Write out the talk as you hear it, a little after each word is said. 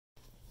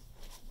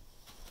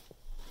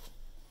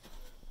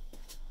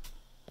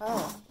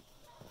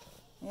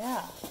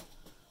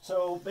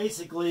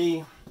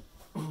basically,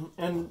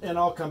 and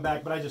I'll come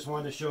back, but I just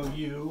wanted to show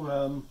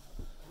you,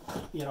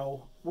 you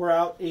know, we're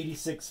out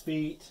 86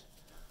 feet.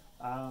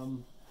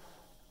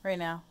 Right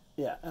now.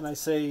 Yeah, and I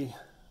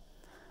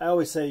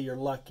always say you're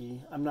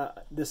lucky.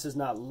 This is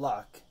not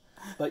luck,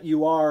 but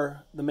you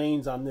are, the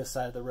main's on this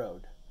side of the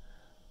road.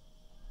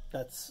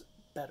 That's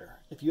better.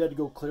 If you had to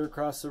go clear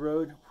across the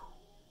road,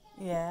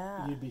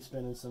 yeah, you'd be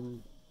spending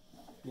some,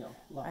 you know,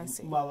 a lot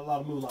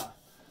of moolah.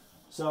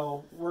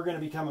 So we're going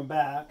to be coming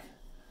back.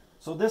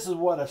 So this is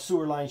what a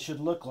sewer line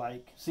should look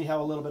like. See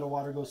how a little bit of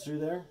water goes through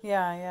there?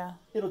 Yeah, yeah.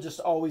 It'll just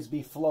always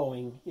be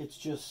flowing. It's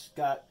just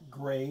got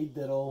grade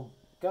that'll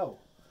go.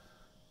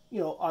 You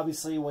know,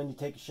 obviously when you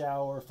take a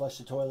shower, flush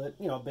the toilet,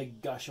 you know, a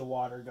big gush of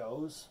water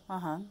goes.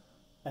 Uh-huh.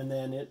 And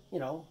then it, you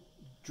know,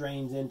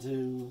 drains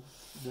into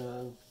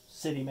the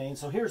city main.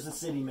 So here's the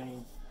city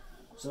main.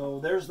 So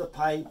there's the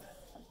pipe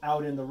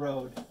out in the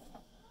road.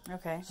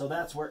 Okay. So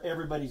that's where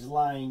everybody's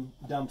line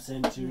dumps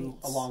into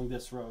along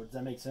this road. Does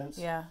that make sense?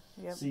 Yeah.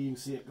 Yep. See, you can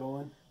see it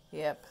going?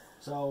 Yep.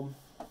 So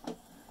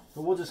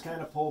we'll just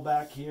kind of pull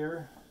back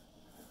here.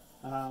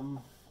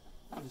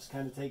 Just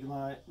kind of take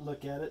a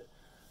look at it.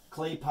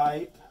 Clay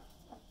pipe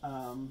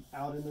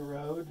out in the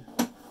road.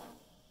 And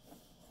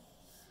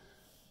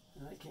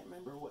I can't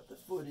remember what the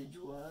footage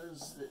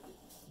was that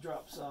it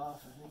drops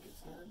off. I think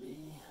it's going to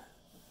be...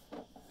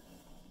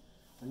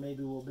 And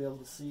maybe we'll be able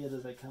to see it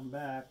as I come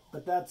back.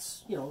 But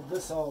that's, you know,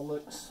 this all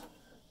looks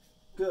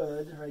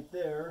good right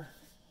there.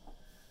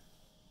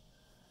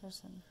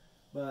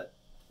 But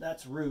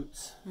that's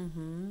roots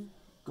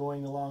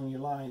going along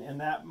your line. And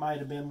that might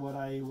have been what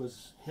I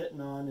was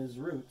hitting on, is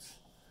roots.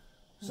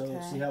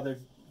 So see how they're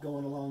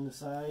going along the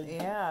side?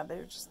 Yeah,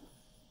 they're just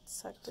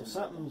sucked in. So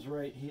something's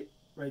right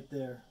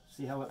there.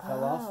 See how it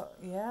fell off?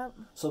 Yep.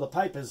 So the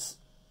pipe is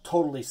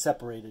totally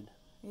separated.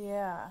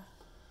 Yeah.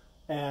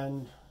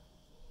 And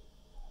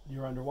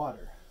you're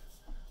underwater.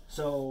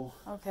 So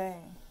okay.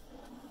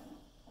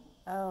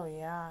 Oh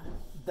yeah.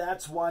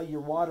 That's why your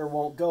water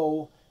won't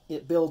go.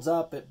 It builds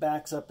up, it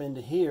backs up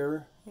into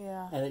here.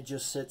 Yeah. And it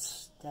just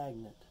sits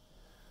stagnant.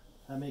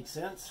 That makes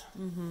sense?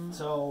 Mm-hmm.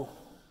 So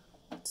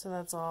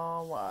that's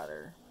all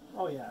water.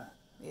 Oh yeah.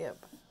 Yep.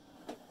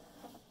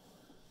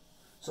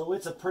 So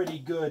it's a pretty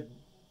good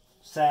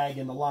sag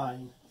in the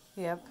line.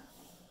 Yep.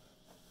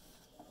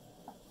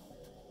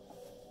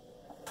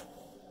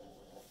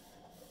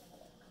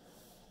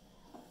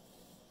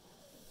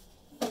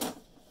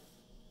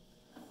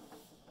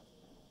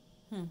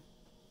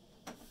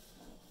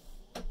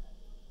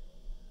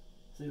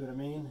 See what I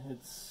mean?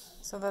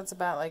 So that's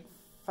about like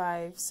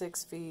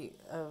 5-6 feet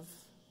of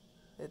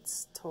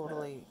it's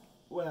totally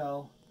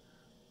well,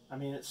 I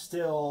mean it's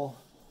still,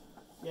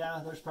 yeah,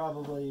 there's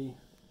probably,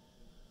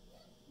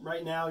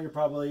 right now you're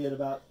probably at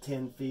about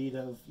 10 feet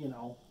of, you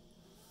know,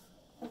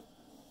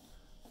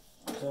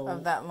 so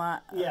of that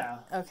line. Yeah.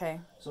 Okay.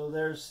 So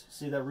there's,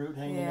 see that root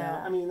hanging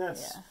out? I mean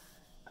that's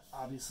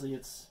obviously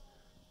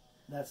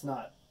that's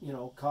not, you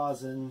know,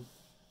 causing,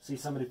 see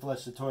somebody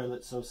flush the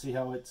toilet, so see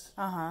how it's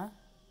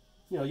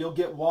you know, you'll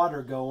get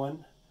water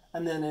going,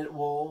 and then it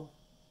will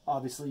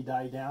obviously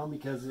die down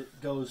because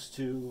it goes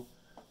to,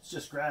 it's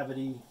just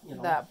gravity, you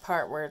know. That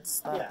part where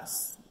it's yeah.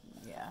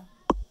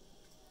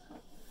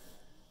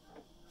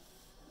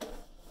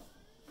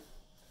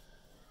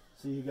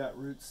 So you got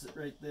roots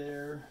right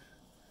there.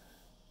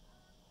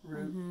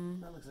 Root,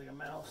 that looks like a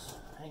mouse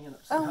hanging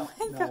up somehow.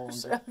 Oh my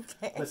gosh,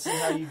 okay. But see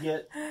how you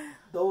get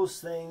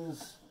those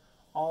things,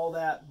 all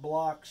that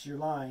blocks your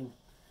line.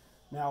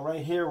 Now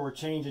right here we're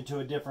changing to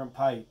a different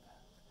pipe.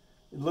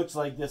 It looks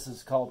like this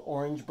is called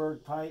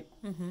Orangeburg pipe,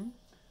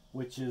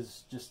 which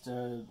is just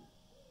a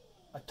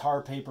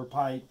tar paper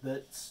pipe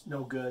that's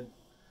no good.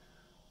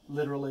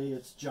 Literally,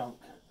 it's junk.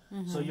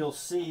 So you'll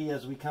see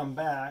as we come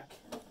back.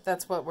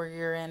 That's what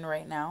you're in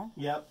right now?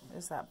 Yep.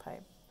 Is that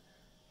pipe.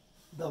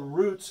 The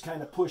roots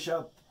kind of push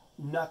up,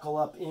 knuckle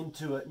up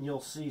into it, and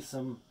you'll see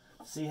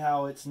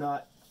how it's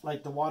not,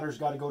 like the water's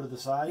got to go to the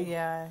side.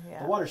 Yeah,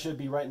 yeah. The water should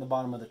be right in the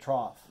bottom of the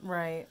trough.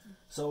 Right.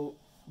 So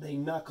they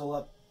knuckle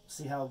up,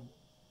 see how,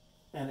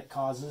 and it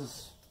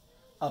causes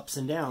ups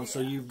and downs. Yeah. So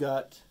you've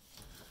got...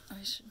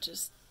 I should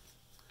just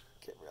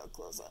get real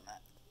close on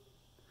that.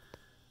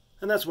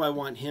 And that's why I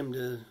want him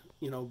to,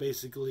 you know,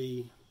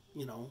 basically,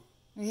 you know,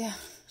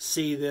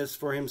 see this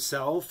for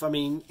himself. I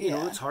mean, you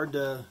know, it's hard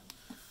to...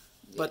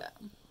 But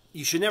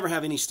you should never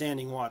have any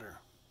standing water.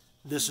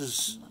 This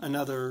is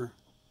another...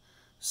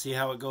 See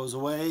how it goes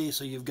away?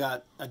 So you've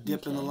got a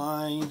dip in the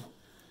line.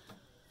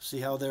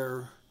 See how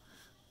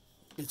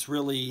it's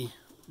really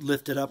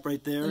lifted up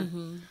right there?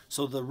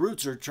 So the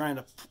roots are trying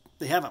to...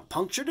 They haven't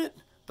punctured it,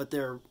 but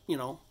they're, you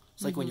know...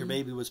 It's like when your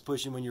baby was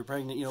pushing when you're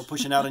pregnant, you know,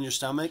 pushing out on your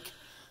stomach.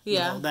 You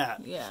know,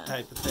 that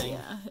type of thing.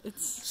 Yeah,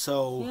 it's...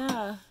 So...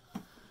 Yeah.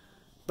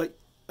 But,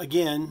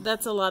 again...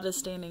 That's a lot of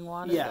standing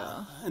water,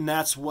 though. And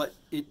that's what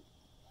it...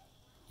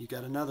 You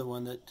got another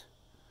one that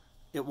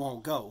it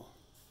won't go.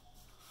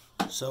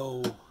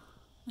 So...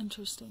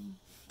 Interesting.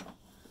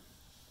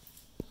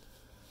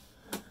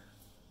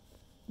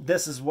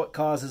 This is what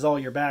causes all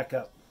your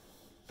backup.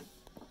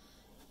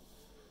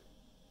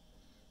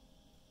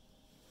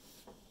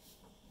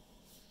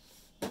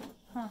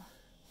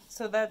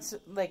 that's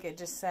like it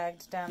just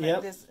sagged down. Yep.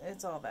 Like this,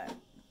 it's all that.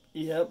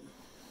 Yep.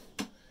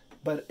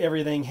 But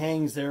everything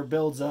hangs there,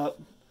 builds up.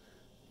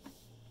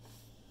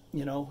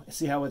 You know,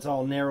 see how it's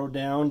all narrowed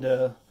down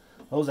to,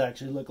 those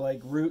actually look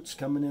like roots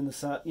coming in the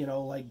side, you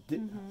know, like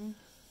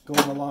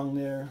going along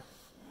there.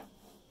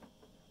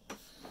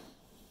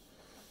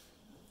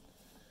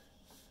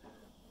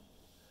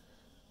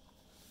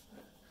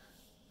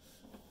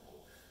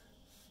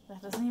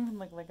 That doesn't even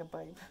look like a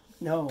pipe.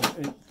 No,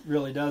 it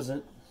really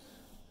doesn't.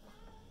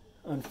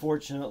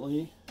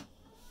 Unfortunately.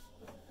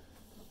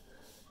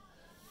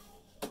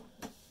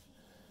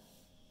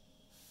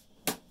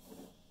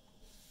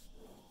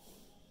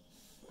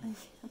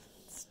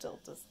 Still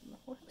doesn't.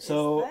 What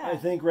so is that? I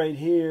think right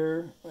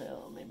here,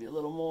 well, maybe a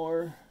little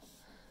more.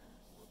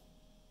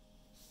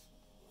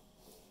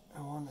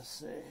 I want to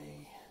say,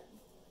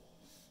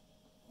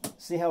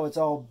 see how it's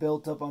all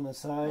built up on the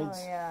sides?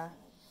 Oh yeah.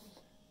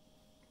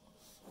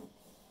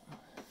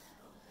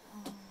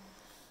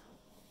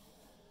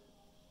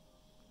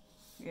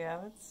 Yeah,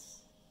 that's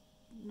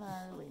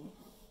gnarly.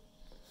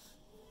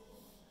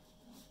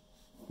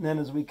 And then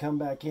as we come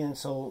back in,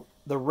 so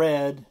the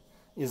red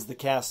is the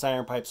cast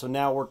iron pipe. So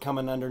now we're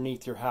coming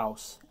underneath your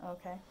house.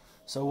 Okay.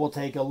 So we'll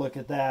take a look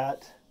at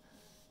that.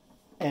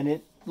 And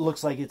it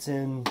looks like it's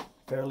in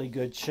fairly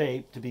good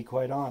shape, to be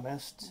quite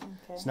honest.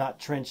 Okay. It's not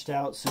trenched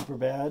out super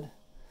bad.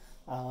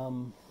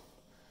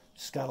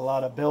 Just got a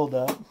lot of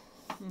buildup,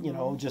 you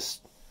know,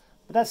 but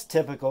that's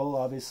typical,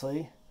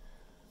 obviously.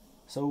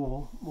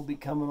 So we'll be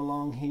coming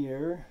along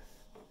here.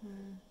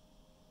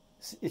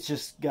 It's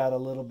just got a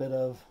little bit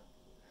of,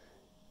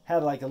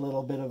 had like a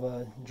little bit of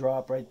a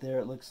drop right there,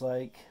 it looks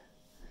like.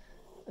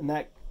 And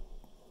that,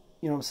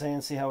 you know what I'm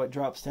saying? See how it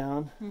drops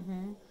down?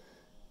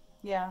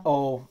 Yeah.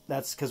 Oh,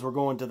 that's because we're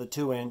going to the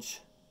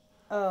 2-inch.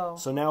 Oh.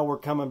 So now we're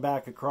coming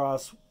back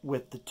across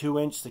with the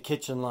 2-inch, the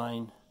kitchen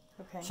line.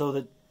 Okay. So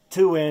the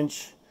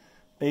 2-inch,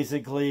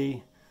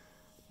 basically,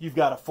 you've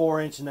got a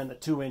 4-inch and then the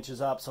 2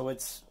 inches up, so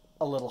it's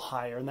a little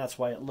higher, and that's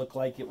why it looked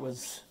like it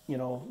was, you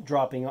know,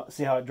 dropping.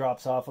 See how it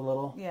drops off a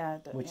little? Yeah.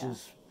 Which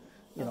is,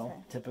 you know,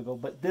 typical.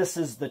 But this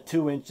is the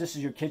 2-inch. This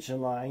is your kitchen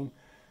line.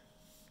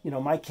 You know,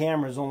 my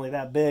camera's only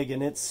that big,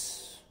 and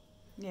it's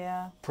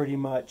pretty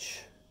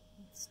much.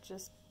 It's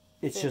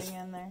just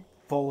in there,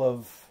 full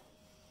of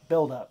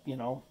buildup, you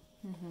know.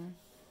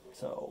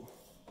 So,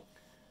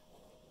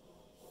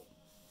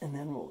 and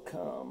then we'll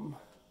come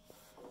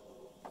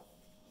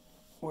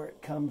where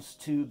it comes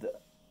to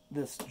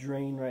this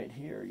drain right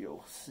here.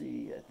 You'll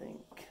see, I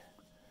think,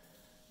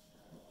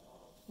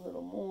 a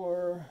little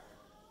more.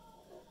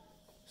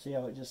 See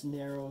how it just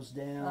narrows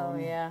down? Oh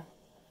yeah.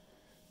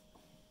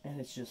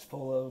 And it's just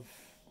full of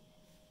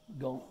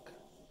gunk.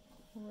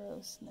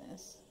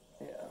 Grossness.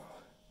 Yeah.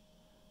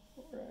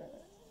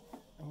 Right.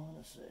 I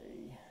want to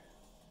say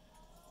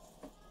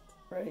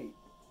right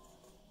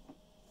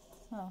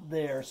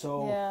there.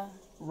 So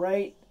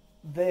right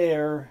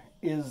there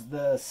is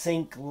the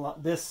sink.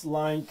 This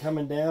line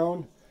coming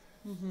down.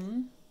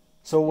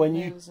 So when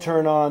you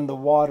turn on the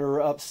water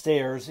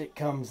upstairs, it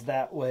comes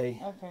that way.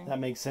 Okay. That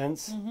makes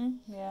sense.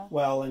 Yeah.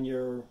 Well, and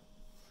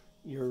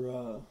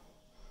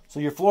so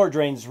your floor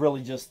drain is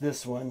really just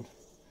this one.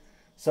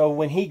 So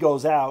when he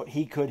goes out,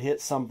 he could hit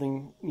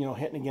something, you know,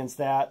 hitting against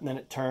that, and then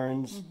it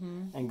turns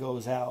and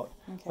goes out.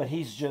 Okay. But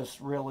he's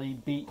just really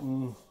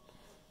beating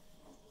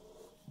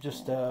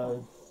just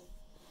the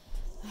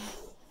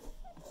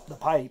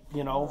pipe,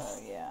 you know. Oh,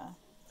 yeah.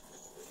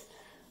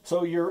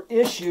 So your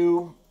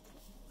issue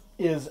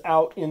is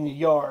out in the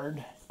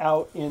yard,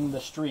 out in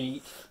the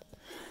street,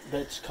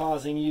 that's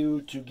causing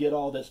you to get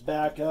all this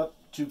back up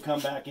to come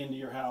back into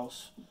your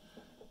house.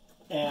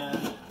 And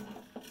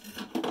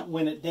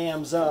when it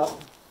dams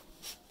up,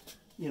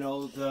 you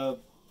know, the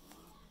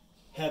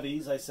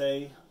heavies, I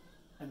say,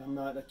 and I'm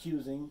not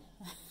accusing,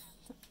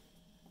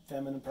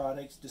 feminine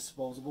products,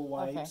 disposable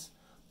wipes,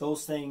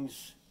 those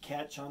things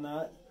catch on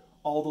that,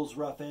 all those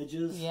rough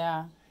edges.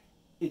 Yeah.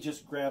 It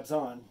just grabs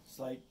on. It's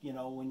like, you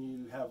know, when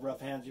you have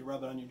rough hands, you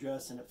rub it on your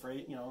dress and it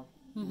freight, you know.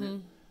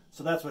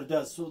 So that's what it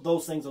does. So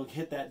those things will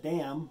hit that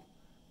dam,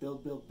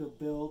 build,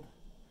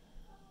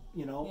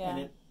 you know, and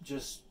it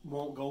just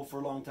won't go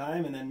for a long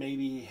time, and then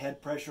maybe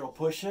head pressure will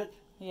push it.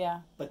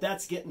 Yeah. But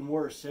that's getting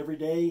worse every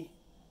day.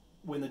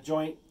 When the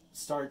joint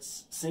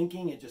starts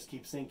sinking, it just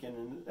keeps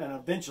sinking, and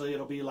eventually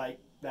it'll be like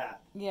that.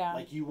 Yeah.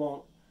 Like you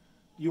won't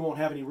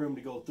have any room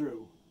to go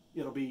through.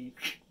 It'll be,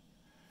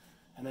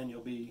 and then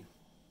you're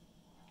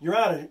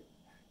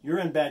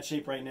in bad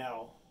shape right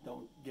now.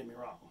 Don't get me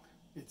wrong.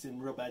 It's in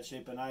real bad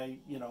shape, and I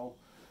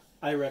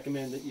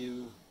recommend that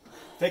you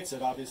fix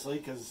it, obviously,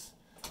 because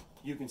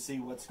you can see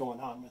what's going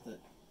on with it.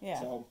 Yeah.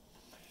 So,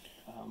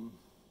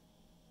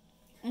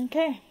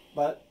 okay.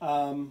 But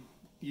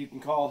you can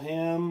call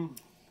him.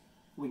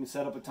 We can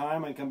set up a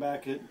time. I can come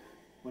back at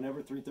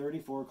whenever,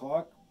 3:30, 4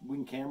 o'clock. We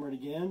can camera it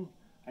again.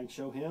 I can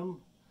show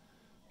him.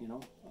 You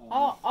know.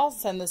 I'll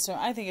send this to him.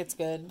 I think it's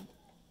good.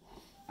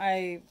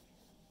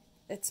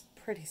 It's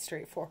pretty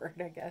straightforward,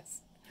 I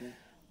guess.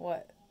 Yeah.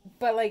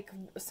 But like,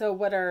 so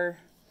what are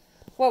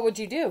What would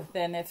you do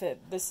then if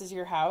this is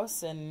your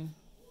house and?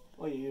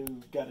 Well, you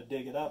got to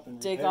dig it up and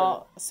dig repair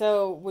all. it.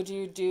 So would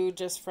you do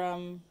just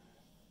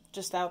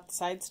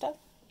outside stuff?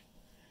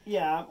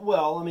 Yeah.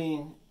 Well, I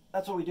mean,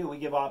 that's what we do. We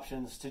give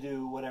options to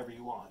do whatever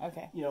you want.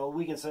 Okay. You know,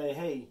 we can say,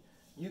 hey,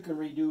 you can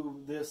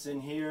redo this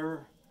in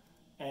here,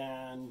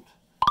 and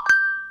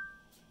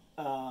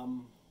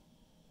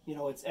you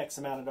know, it's X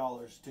amount of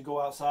dollars. To go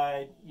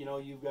outside, you know,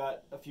 you've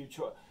got a few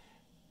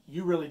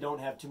you really don't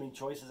have too many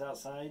choices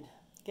outside.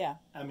 Yeah.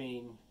 I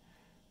mean,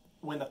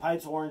 when the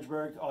pipe's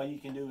Orangeburg, all you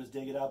can do is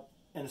dig it up,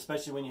 and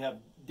especially when you have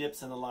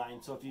dips in the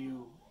line. So if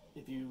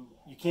you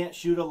can't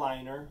shoot a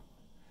liner,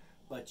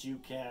 but you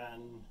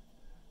can,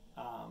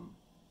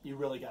 you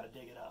really got to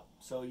dig it up.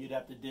 So you'd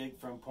have to dig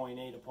from point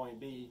A to point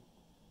B,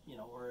 you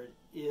know, where it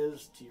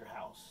is to your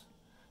house.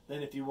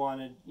 Then if you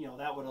wanted, you know,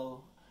 that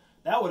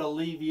would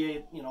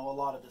alleviate, you know, a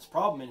lot of this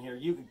problem in here.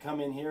 You could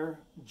come in here,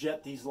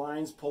 jet these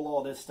lines, pull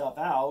all this stuff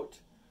out,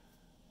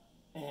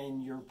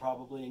 and you're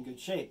probably in good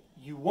shape.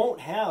 You won't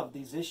have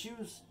these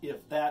issues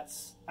if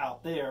that's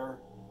out there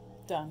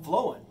done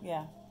flowing.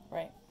 Yeah,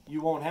 right.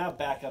 You won't have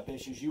backup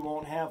issues. You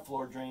won't have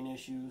floor drain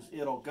issues.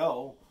 It'll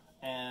go,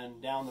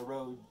 and down the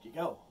road you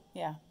go.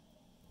 Yeah.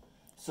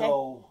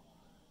 So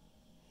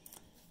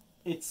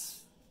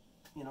it's,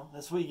 you know,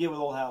 that's what you get with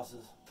old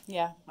houses.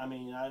 Yeah. I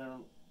mean,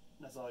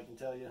 that's all I can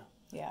tell you.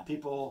 Yeah.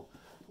 People,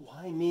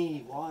 why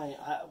me? Why?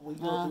 We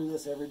go through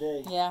this every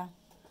day. Yeah.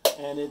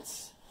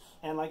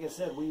 And like I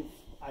said,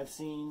 I've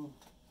seen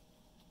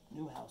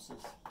new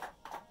houses.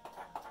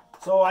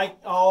 So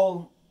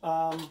I'll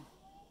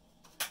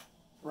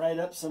write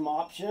up some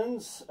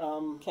options.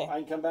 Okay. I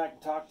can come back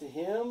and talk to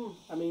him.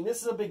 I mean,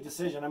 this is a big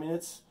decision. I mean,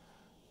 it's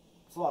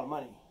a lot of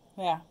money.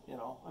 Yeah. You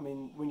know, I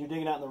mean, when you're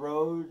digging out in the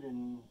road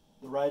and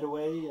the right of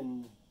way,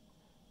 and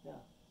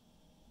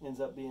ends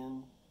up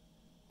being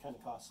kind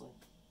of costly.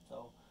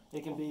 So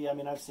it can be. I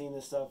mean, I've seen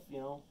this stuff. You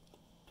know,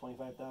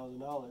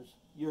 $25,000.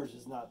 Yours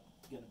is not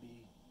going to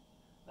be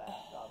that,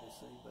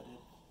 obviously, but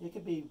it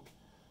could be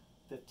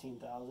 $15,000,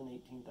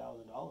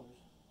 $18,000.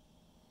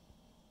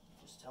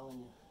 Just telling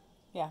you.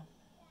 Yeah.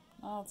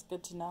 Oh, it's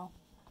good to know.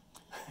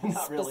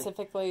 Not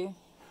specifically. Really.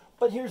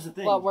 But here's the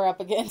thing. What we're up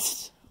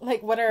against.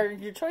 Like, what are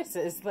your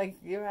choices? Like,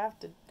 you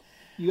got to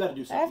do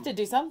something. I have to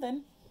do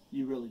something.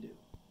 You really do.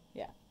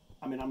 Yeah.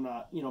 I mean, I'm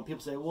not, you know,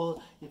 people say,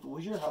 well, if it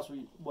was your house,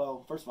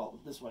 well, first of all,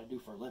 this is what I do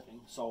for a living,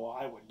 so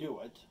I would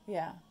do it.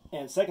 Yeah.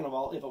 And second of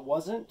all, if it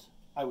wasn't,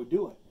 I would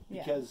do it.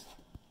 Yeah. Because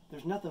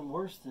there's nothing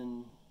worse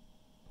than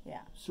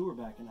sewer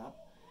backing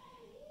up.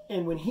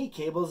 And when he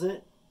cables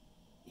it,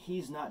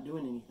 he's not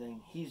doing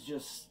anything. He's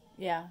just,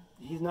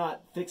 he's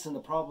not fixing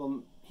the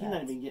problem. He's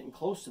not even getting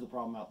close to the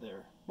problem out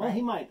there. Well,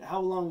 he might.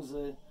 How long's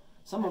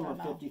some of them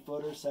are 50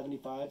 footers,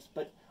 75s,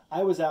 but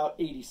I was out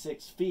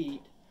 86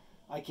 feet.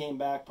 I came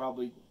back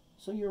probably,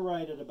 so you're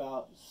right at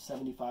about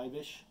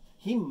 75-ish.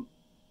 I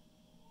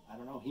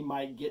don't know, he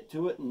might get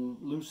to it and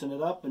loosen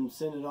it up and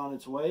send it on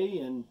its way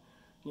and,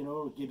 you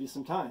know, give you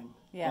some time.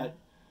 Yeah. But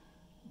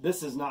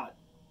this is not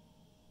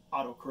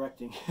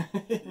auto-correcting.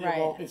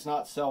 Right. It's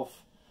not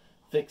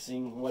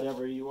self-fixing,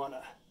 whatever you want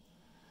to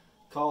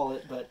call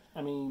it. But,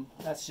 I mean,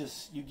 that's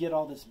just, you get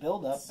all this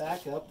build-up,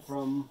 backup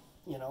from,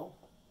 you know.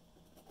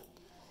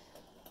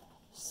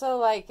 So,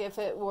 like, if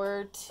it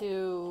were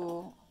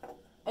to...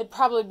 It'd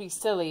probably be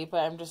silly, but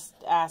I'm just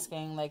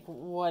asking, like,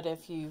 what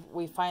if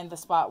we find the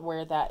spot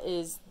where that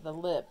is the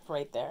lip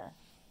right there?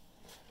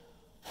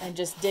 And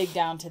just dig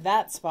down to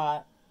that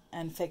spot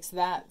and fix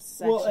that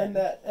section. Well,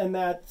 and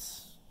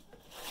that's...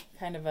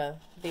 kind of a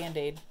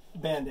Band-Aid.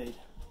 Band-Aid.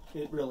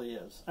 It really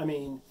is. I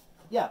mean,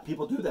 yeah,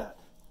 people do that.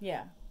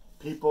 Yeah.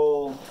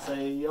 People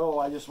say, oh,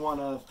 I just want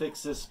to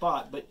fix this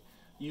spot. But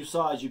you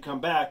saw as you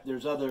come back,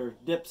 there's other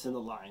dips in the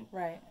line.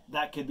 Right.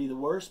 That could be the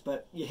worst,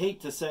 but you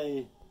hate to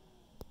say...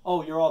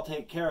 oh, you're all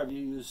taken care of.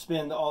 You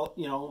spend all,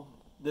 you know,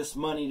 this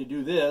money to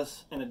do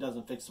this, and it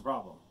doesn't fix the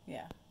problem.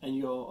 Yeah. And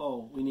you go,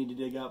 oh, we need to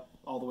dig up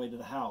all the way to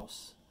the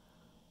house.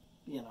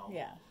 You know.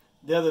 Yeah.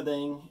 The other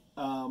thing,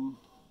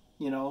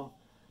 you know,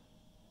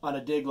 on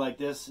a dig like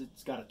this,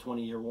 it's got a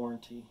 20-year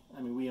warranty.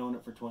 I mean, we own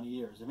it for 20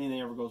 years. If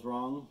anything ever goes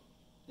wrong,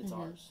 it's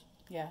ours.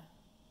 Yeah.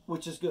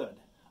 Which is good.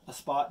 A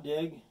spot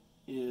dig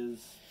is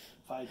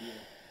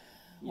 5-year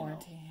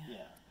warranty.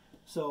 Yeah.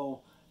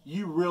 So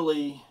you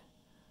really...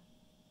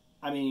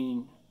 I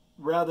mean,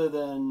 rather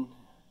than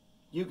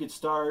you could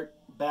start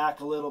back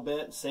a little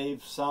bit,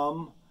 save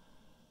some,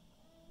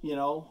 you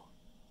know,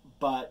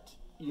 but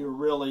you're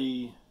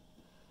really,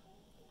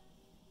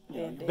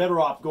 you're better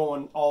off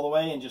going all the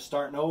way and just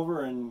starting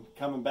over and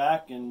coming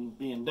back and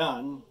being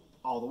done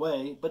all the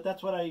way. But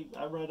that's what I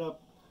read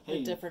up.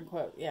 Hey, a different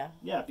quote, yeah.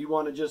 Yeah, if you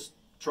want to just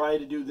try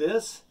to do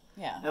this.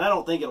 Yeah. And I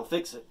don't think it'll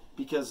fix it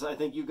because I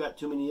think you've got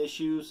too many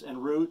issues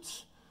and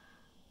roots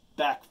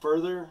back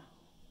further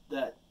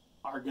that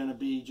are going to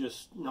be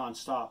just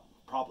nonstop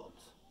problems.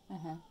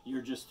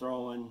 You're just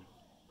throwing...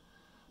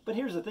 But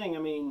here's the thing, I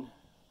mean,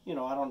 you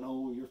know, I don't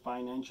know your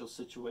financial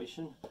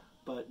situation,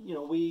 but, you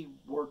know, we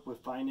work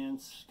with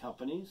finance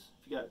companies.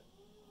 If you got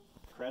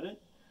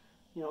credit,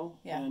 you know,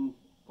 and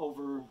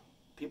over,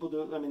 people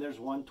do. I mean, there's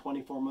one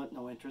 24-month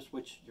no interest,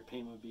 which your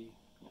payment would be,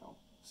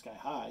 sky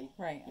high.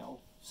 Right.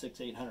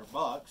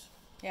 $600-800.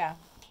 Yeah.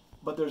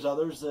 But there's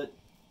others that,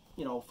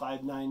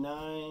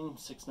 $599,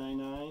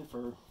 $699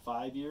 for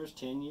 5 years,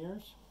 10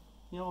 years.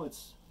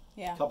 It's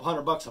a couple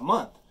 $100 a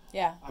month.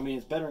 Yeah. I mean,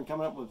 it's better than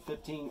coming up with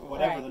 15,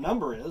 whatever the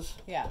number is.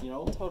 Yeah.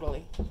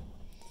 Totally.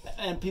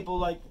 And people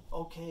like,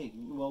 okay,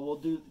 well, we'll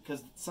do,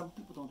 because some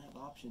people don't have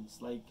options.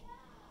 Like,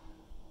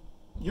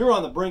 you're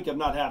on the brink of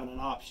not having an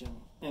option,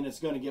 and it's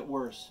going to get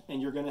worse,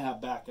 and you're going to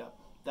have backup.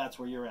 That's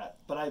where you're at.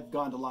 But I've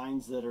gone to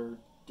lines that are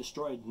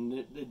destroyed, and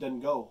it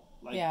doesn't go.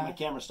 Like, my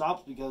camera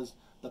stops because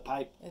the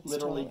pipe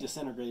literally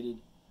disintegrated,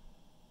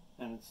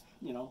 and it's,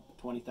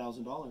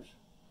 $20,000.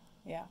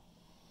 Yeah.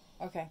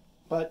 Okay.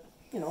 But,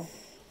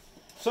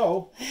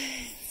 so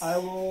I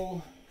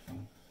will...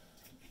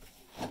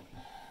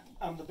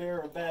 I'm the bearer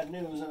of bad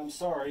news, and I'm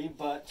sorry,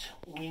 but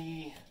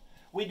we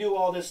do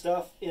all this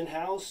stuff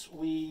in-house.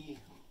 We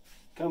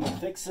come and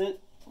fix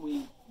it.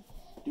 We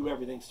do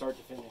everything start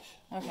to finish.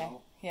 Okay,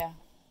 yeah.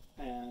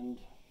 And,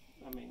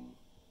 I mean...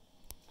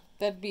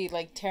 That'd be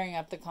like tearing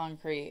up the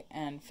concrete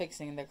and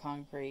fixing the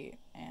concrete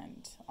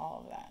and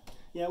all of that.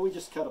 Yeah, we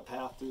just cut a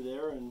path through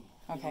there and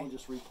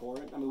just re-pour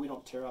it. I mean, we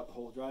don't tear out the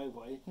whole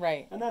driveway.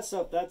 Right. And that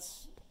stuff, I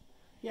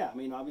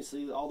mean,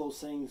 obviously all those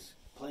things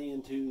play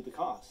into the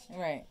cost.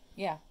 Right,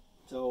 yeah.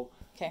 So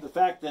the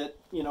fact that,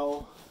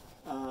 the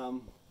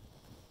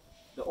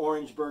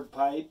Orangeburg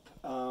pipe,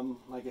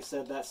 like I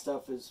said, that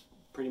stuff is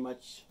pretty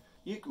much,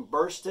 you can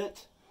burst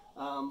it,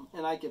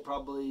 and I could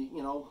probably,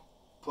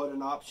 put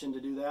an option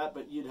to do that,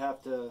 but you'd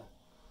have to,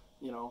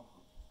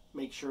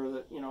 make sure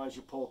that, as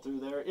you pull through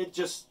there, it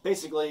just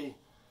basically,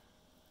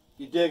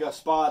 you dig a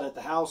spot at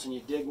the house and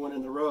you dig one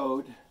in the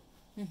road,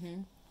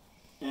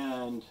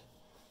 and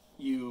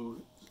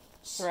you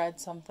thread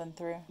something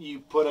through.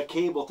 You put a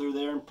cable through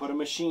there and put a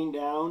machine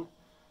down,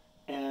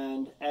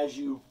 and as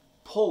you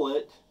pull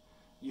it,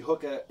 you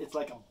hook it's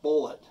like a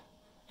bullet,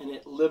 and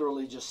it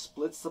literally just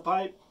splits the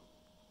pipe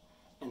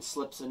and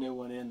slips a new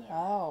one in there.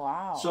 Oh,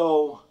 wow.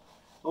 So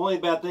the only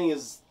bad thing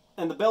is,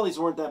 and the bellies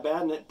weren't that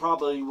bad, and it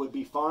probably would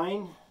be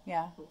fine.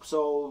 Yeah.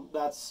 So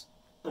that's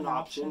an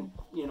option,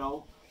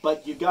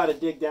 but you got to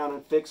dig down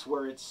and fix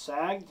where it's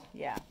sagged.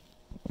 Yeah.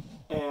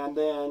 And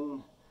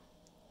then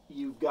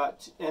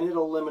and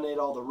it'll eliminate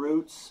all the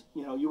roots.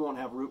 You won't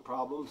have root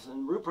problems.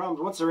 And root problems,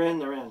 once they're in,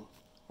 they're in.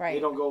 Right. They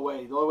don't go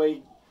away. The only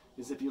way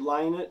is if you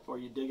line it or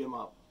you dig them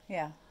up.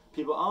 Yeah.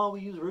 People,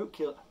 we use root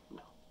kill.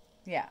 No.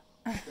 Yeah.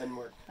 Doesn't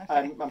work.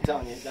 Okay. I'm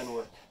telling you, it doesn't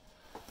work.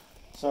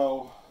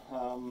 So,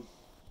 what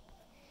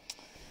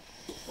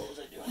was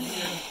I doing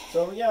here?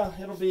 So, yeah,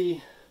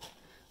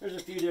 there's a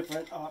few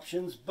different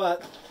options,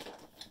 but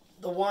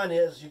the one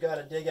is you got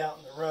to dig out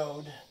in the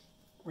road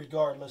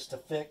regardless to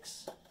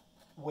fix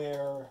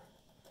where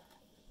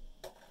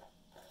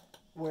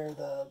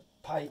the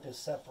pipe is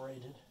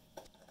separated.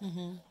 So, I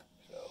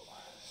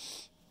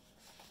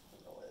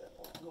don't know why that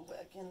won't go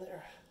back in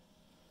there.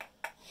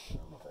 I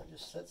don't know if that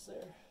just sits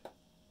there.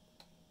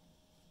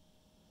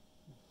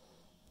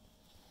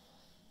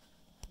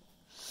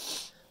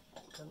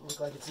 Doesn't look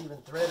like it's even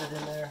threaded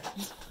in there.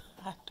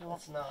 I don't.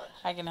 It's not.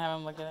 I can have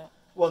him look at it.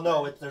 Well,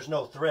 no, there's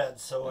no thread,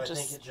 so I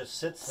think it just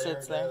sits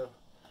there.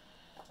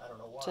 I don't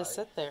know why. Just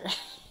sit there.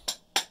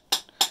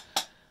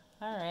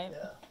 All right.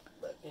 Yeah,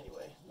 but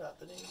anyway, not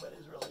that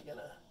anybody's really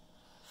gonna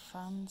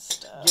fun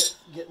stuff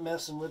get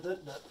messing with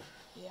it, but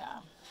yeah.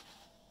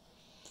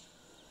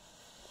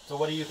 So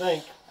what do you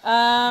think?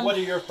 What are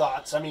your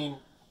thoughts? I mean,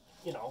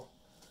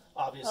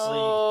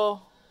 obviously,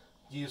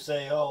 do you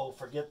say,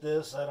 forget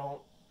this, I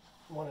don't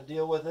want to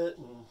deal with it,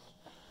 and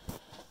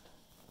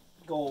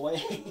go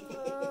away?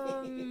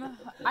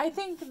 I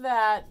think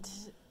that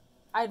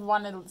I'd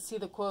want to see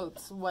the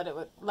quotes, what it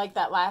would, like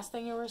that last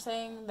thing you were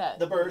saying, that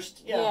the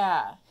burst,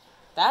 yeah,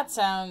 that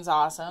sounds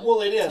awesome.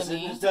 Well, it is.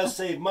 It does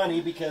save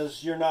money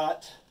because you're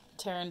not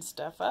tearing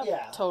stuff up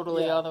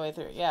totally all the way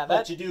through. Yeah,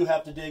 but you do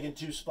have to dig in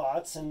two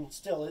spots, and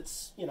still,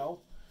 it's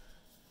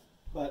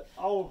But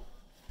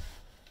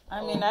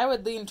I mean, I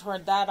would lean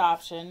toward that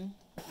option.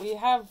 We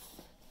have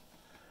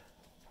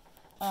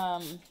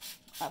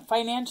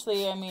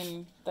financially, I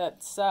mean,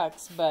 that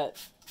sucks, but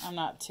I'm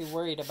not too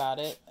worried about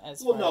it and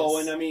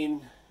I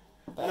mean,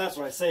 and that's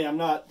what I say. I'm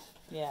not.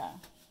 Yeah.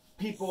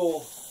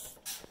 People.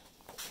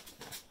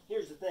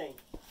 Here's the thing.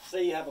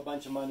 Say you have a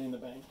bunch of money in the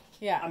bank.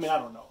 Yeah. I mean, I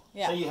don't know.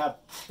 Yeah. Say you have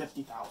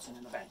 $50,000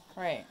 in the bank.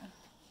 Right.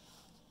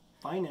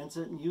 Finance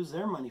it and use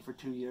their money for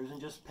 2 years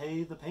and just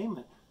pay the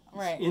payment.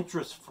 Right. It's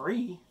interest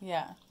free.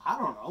 Yeah. I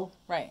don't know.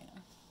 Right.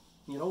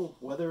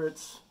 Whether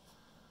it's,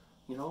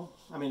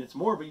 I mean, it's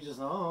more, but you just,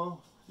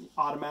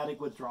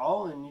 automatic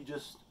withdrawal, and you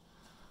just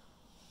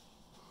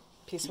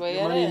piece away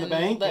your money in the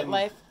bank. Let and,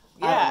 life.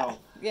 Yeah. Yeah. I don't know.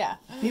 Yeah.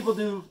 People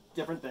do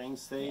different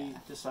things. They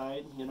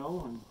decide,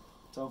 and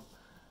so.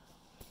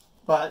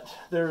 But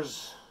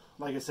there's,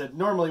 like I said,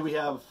 normally we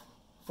have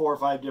 4 or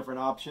 5 different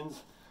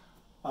options,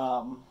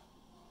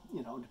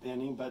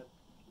 depending. But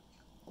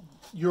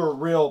your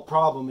real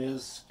problem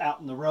is out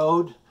in the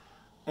road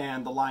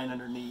and the line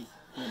underneath.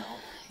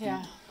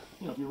 Yeah.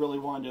 if you really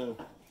want to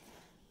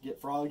get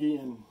froggy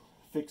and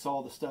fix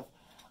all the stuff,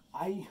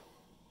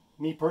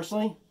 me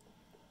personally,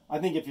 I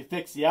think if you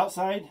fix the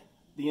outside,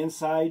 the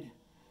inside,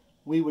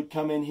 we would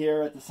come in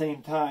here at the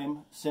same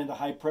time, send a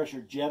high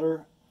pressure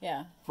jetter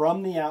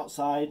from the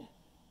outside,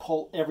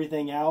 pull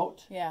everything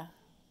out,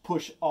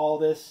 push all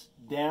this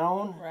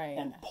down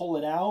and pull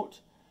it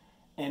out,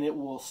 and it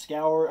will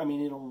scour. I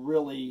mean, it'll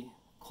really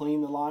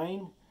clean the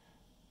line,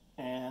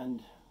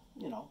 and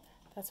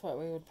that's what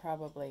we would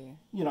probably.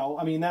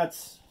 I mean,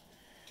 that's.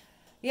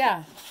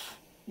 Yeah.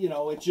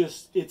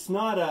 It's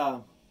not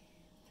a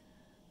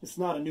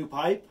new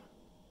pipe,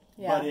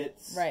 but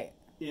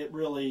it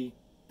really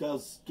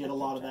does get a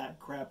lot of that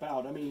crap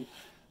out. I mean,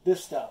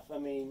 this stuff. I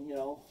mean,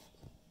 do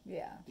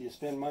you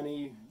spend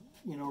money,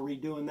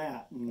 redoing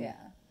that? And,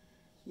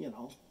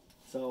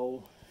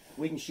 so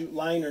we can shoot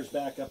liners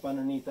back up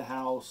underneath the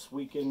house.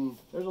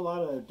 There's a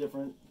lot of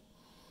different,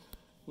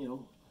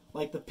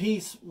 like the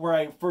piece where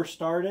I first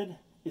started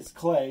is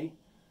clay.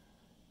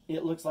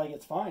 It looks like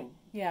it's fine.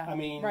 Yeah. I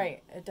mean,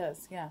 right. It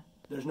does. Yeah.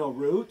 There's no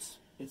roots.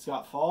 It's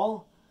got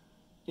fall.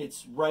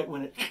 It's right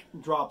when it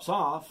drops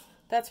off.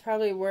 That's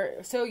probably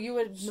where. So you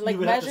would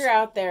measure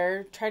out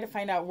there, try to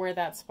find out where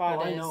that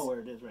spot is. I know where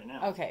it is right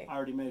now. Okay. I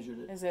already measured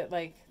it. Is it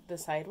like the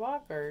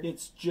sidewalk or?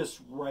 It's just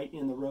right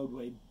in the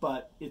roadway,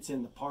 but it's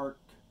in the park,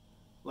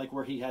 like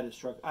where he had his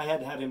truck. I had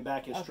to have him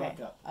back his truck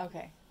up.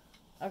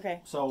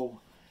 Okay.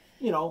 So,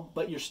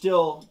 but you're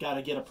still got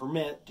to get a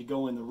permit to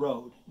go in the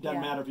road.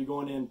 Doesn't matter if you're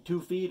going in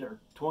 2 feet or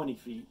 20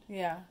 feet.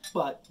 Yeah.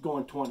 But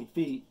going 20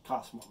 feet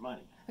costs more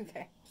money.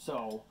 Okay.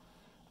 So,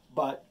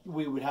 but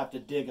we would have to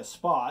dig a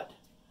spot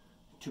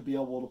to be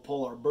able to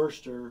pull our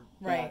burster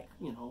back,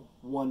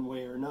 one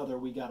way or another.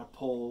 We got to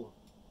pull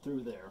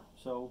through there.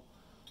 So,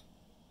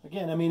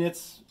 again, I mean,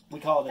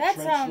 we call it a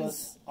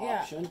trenchless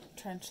option.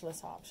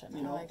 Trenchless option.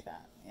 I like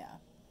that.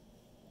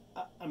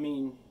 Yeah. I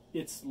mean,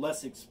 it's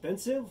less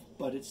expensive,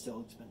 but it's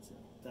still expensive.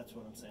 That's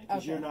what I'm saying.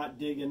 Because you're not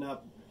digging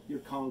up your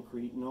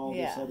concrete and all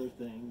these other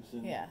things.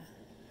 And,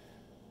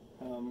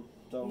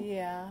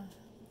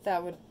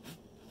 that would.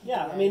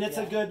 Yeah, I mean, it's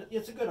a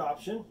good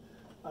option.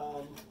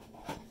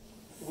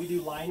 We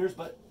do liners,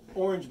 but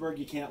Orangeburg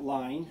you can't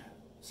line.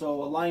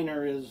 So a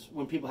liner is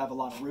when people have a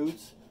lot of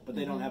roots, but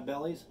they don't have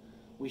bellies.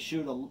 We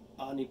shoot an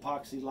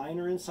epoxy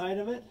liner inside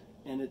of it,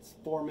 and it's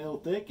 4 mil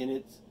thick, and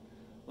it's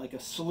like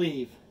a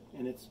sleeve,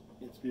 and it's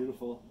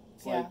beautiful.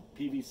 It's like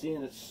PVC,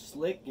 and it's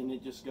slick, and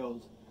it just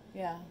goes.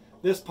 Yeah.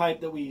 This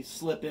pipe that we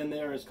slip in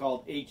there is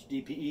called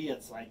HDPE.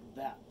 It's like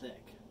that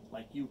thick.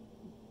 Like you.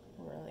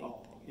 Really?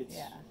 Oh, it's.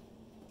 Yeah.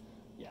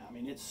 Yeah, I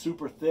mean, it's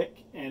super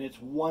thick, and it's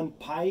one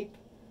pipe,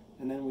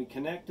 and then we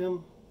connect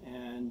them,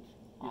 and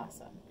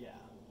awesome.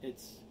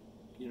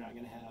 You're not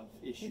going to have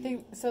issues. You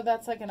think so?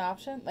 That's like an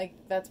option. Like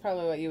that's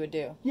probably what you would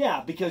do.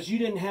 Yeah, because you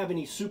didn't have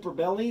any super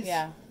bellies.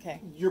 Yeah.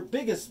 Okay. Your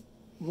biggest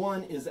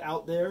one is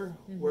out there,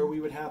 where we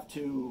would have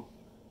to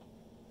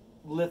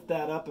lift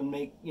that up and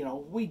make.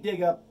 We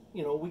dig up.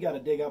 We got to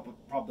dig up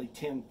probably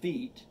 10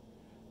 feet.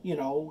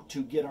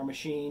 To get our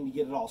machine, to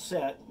get it all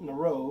set in the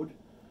road.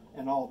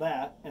 And all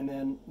that, and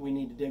then we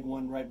need to dig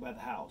one right by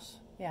the house,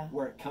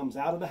 where it comes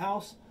out of the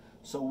house.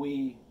 So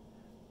we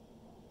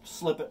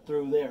slip it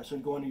through there. So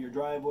you go into your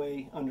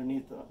driveway,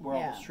 underneath where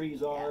all the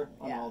trees are,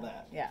 and all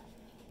that. Yeah.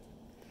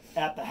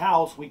 At the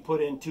house, we put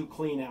in 2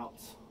 clean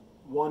outs.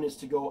 One is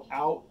to go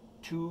out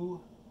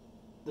to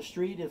the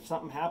street if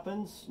something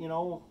happens.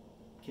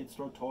 Kids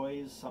throw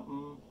toys,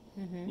 something,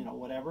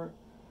 whatever.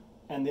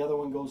 And the other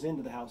one goes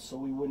into the house, so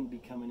we wouldn't be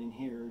coming in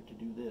here to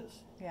do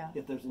this. Yeah.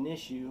 If there's an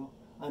issue.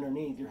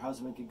 Underneath, your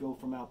husband could go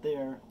from out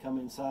there, come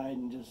inside,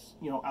 and just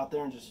out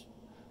there and just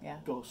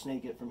go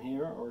snake it from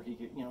here, or he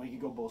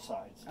could go both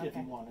sides if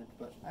he wanted.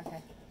 But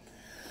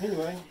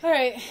anyway, all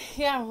right,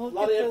 yeah, we'll a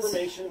lot of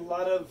information, a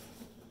lot of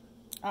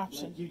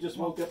options. Like you just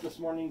woke up this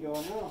morning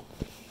going, "Oh,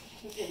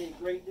 it's gonna be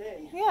a great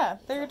day." Yeah,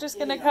 they're just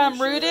gonna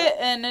come root it,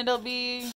 and it'll be